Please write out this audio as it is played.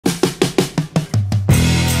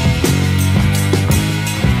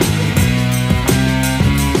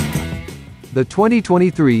The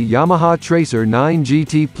 2023 Yamaha Tracer 9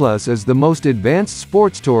 GT Plus is the most advanced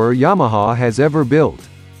sports tourer Yamaha has ever built.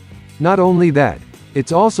 Not only that,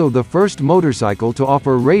 it's also the first motorcycle to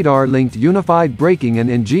offer radar-linked unified braking, an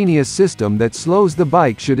ingenious system that slows the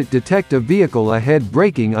bike should it detect a vehicle ahead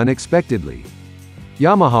braking unexpectedly.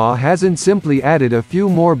 Yamaha hasn't simply added a few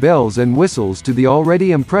more bells and whistles to the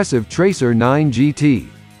already impressive Tracer 9 GT.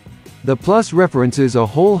 The Plus references a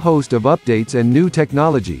whole host of updates and new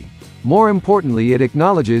technology. More importantly, it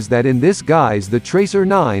acknowledges that in this guise the Tracer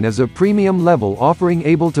 9 is a premium level offering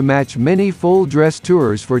able to match many full-dress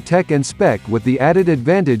tourers for tech and spec with the added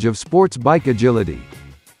advantage of sports bike agility.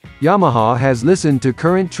 Yamaha has listened to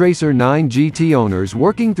current Tracer 9 GT owners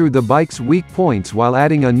working through the bike's weak points while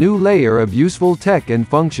adding a new layer of useful tech and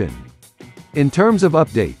function. In terms of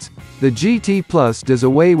updates, the GT Plus does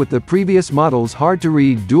away with the previous model's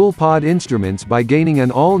hard-to-read dual-pod instruments by gaining an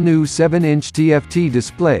all-new 7-inch TFT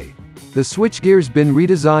display. The switchgear's been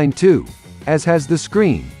redesigned too, as has the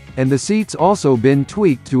screen, and the seats also been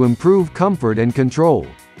tweaked to improve comfort and control.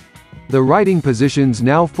 The riding position's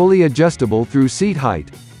now fully adjustable through seat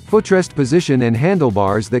height, footrest position and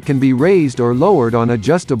handlebars that can be raised or lowered on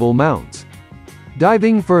adjustable mounts.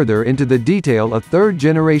 Diving further into the detail, a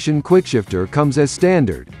third-generation quickshifter comes as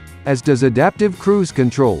standard, as does adaptive cruise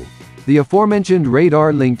control, the aforementioned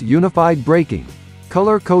radar-linked unified braking,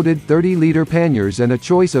 color-coded 30-liter panniers and a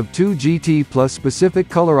choice of 2 GT Plus specific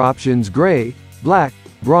color options: gray, black,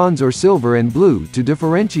 bronze or silver and blue to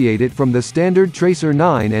differentiate it from the standard Tracer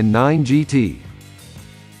 9 and 9 GT.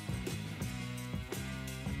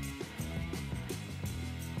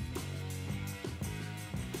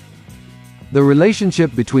 The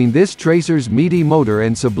relationship between this Tracer's meaty motor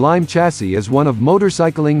and sublime chassis is one of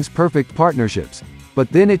motorcycling's perfect partnerships. But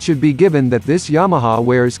then it should be given that this Yamaha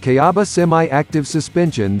wears Kayaba semi-active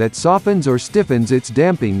suspension that softens or stiffens its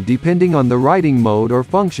damping depending on the riding mode or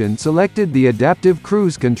function selected. The adaptive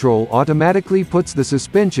cruise control automatically puts the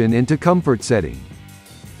suspension into comfort setting.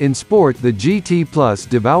 In sport, the GT Plus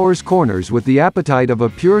devours corners with the appetite of a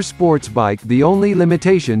pure sports bike, the only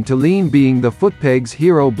limitation to lean being the footpeg's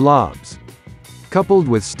hero blobs. Coupled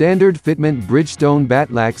with standard fitment Bridgestone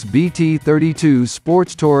Batlax BT32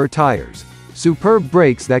 sports tourer tires, superb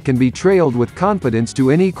brakes that can be trailed with confidence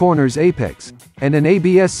to any corner's apex, and an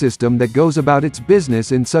ABS system that goes about its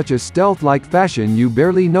business in such a stealth-like fashion you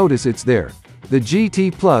barely notice it's there, the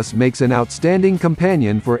GT Plus makes an outstanding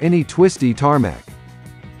companion for any twisty tarmac.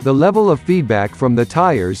 The level of feedback from the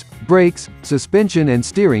tires, brakes, suspension and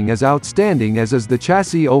steering is outstanding, as is the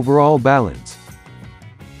chassis overall balance.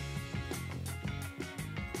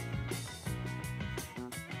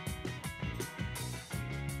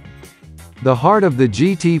 The heart of the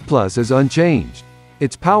GT Plus is unchanged.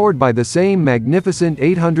 It's powered by the same magnificent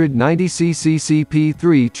 890cc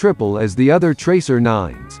CP3 triple as the other Tracer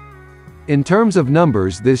 9s. In terms of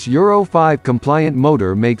numbers, this Euro 5 compliant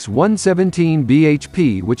motor makes 117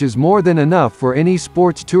 bhp, which is more than enough for any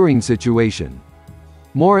sports touring situation.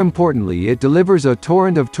 More importantly, it delivers a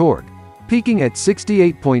torrent of torque, peaking at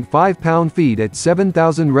 68.5 pound-feet at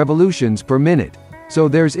 7,000 revolutions per minute, so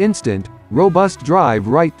there's instant, robust drive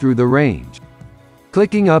right through the range.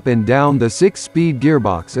 Clicking up and down the 6-speed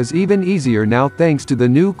gearbox is even easier now thanks to the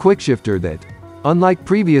new quickshifter that, unlike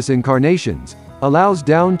previous incarnations, allows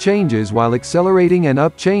down changes while accelerating and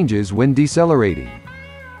up changes when decelerating.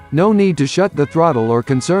 No need to shut the throttle or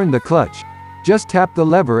concern the clutch, just tap the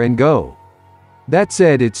lever and go. That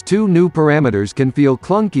said, its two new parameters can feel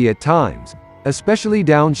clunky at times, especially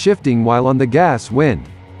downshifting while on the gas when,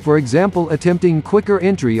 for example, attempting quicker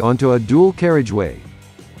entry onto a dual carriageway.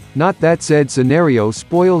 Not that said scenario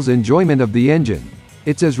spoils enjoyment of the engine.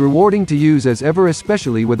 It's as rewarding to use as ever,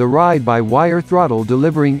 especially with a ride-by-wire throttle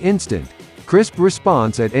delivering instant, crisp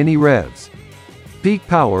response at any revs. Peak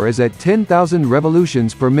power is at 10,000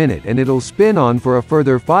 revolutions per minute and it'll spin on for a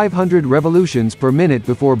further 500 revolutions per minute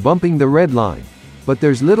before bumping the red line. But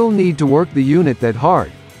there's little need to work the unit that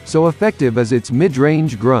hard, so effective is its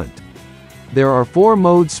mid-range grunt. There are 4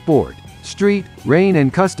 modes: Sport, Street, Rain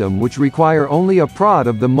and Custom, which require only a prod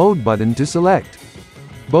of the mode button to select.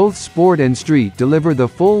 Both Sport and Street deliver the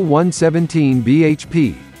full 117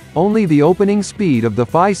 bhp, only the opening speed of the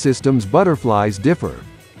FI system's butterflies differ.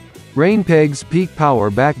 Rain pegs peak power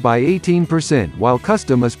back by 18%, while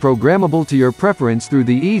Custom is programmable to your preference through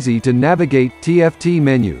the easy-to-navigate TFT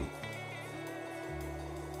menu.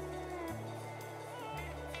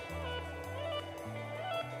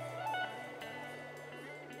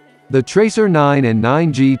 The Tracer 9 and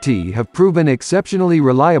 9 GT have proven exceptionally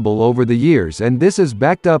reliable over the years, and this is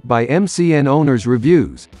backed up by MCN owners'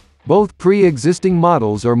 reviews, Both pre-existing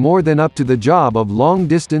models are more than up to the job of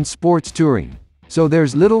long-distance sports touring, so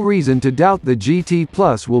there's little reason to doubt the GT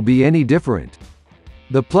Plus will be any different.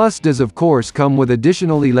 The Plus does of course come with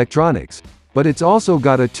additional electronics, but it's also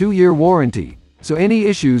got a 2-year warranty, so any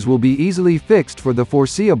issues will be easily fixed for the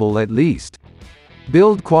foreseeable at least.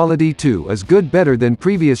 Build quality too is better than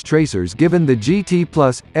previous Tracers given the GT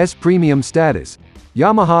Plus' premium status.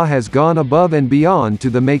 Yamaha has gone above and beyond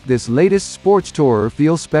to make this latest sports tourer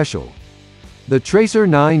feel special. The Tracer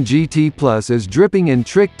 9 GT Plus is dripping in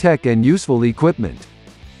trick tech and useful equipment.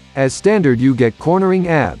 As standard you get cornering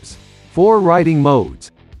ABS, 4 riding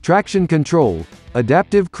modes, traction control,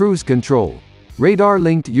 adaptive cruise control,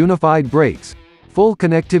 radar-linked unified brakes, full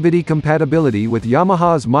connectivity compatibility with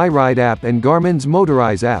Yamaha's MyRide app and Garmin's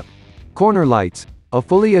Motorize app, corner lights, a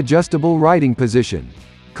fully adjustable riding position,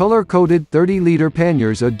 color-coded 30-liter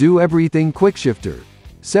panniers, a do-everything quickshifter,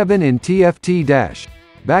 7-in TFT dash,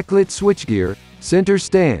 backlit switchgear, center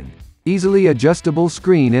stand, easily adjustable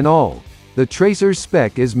screen and all. The Tracer's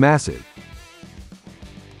spec is massive.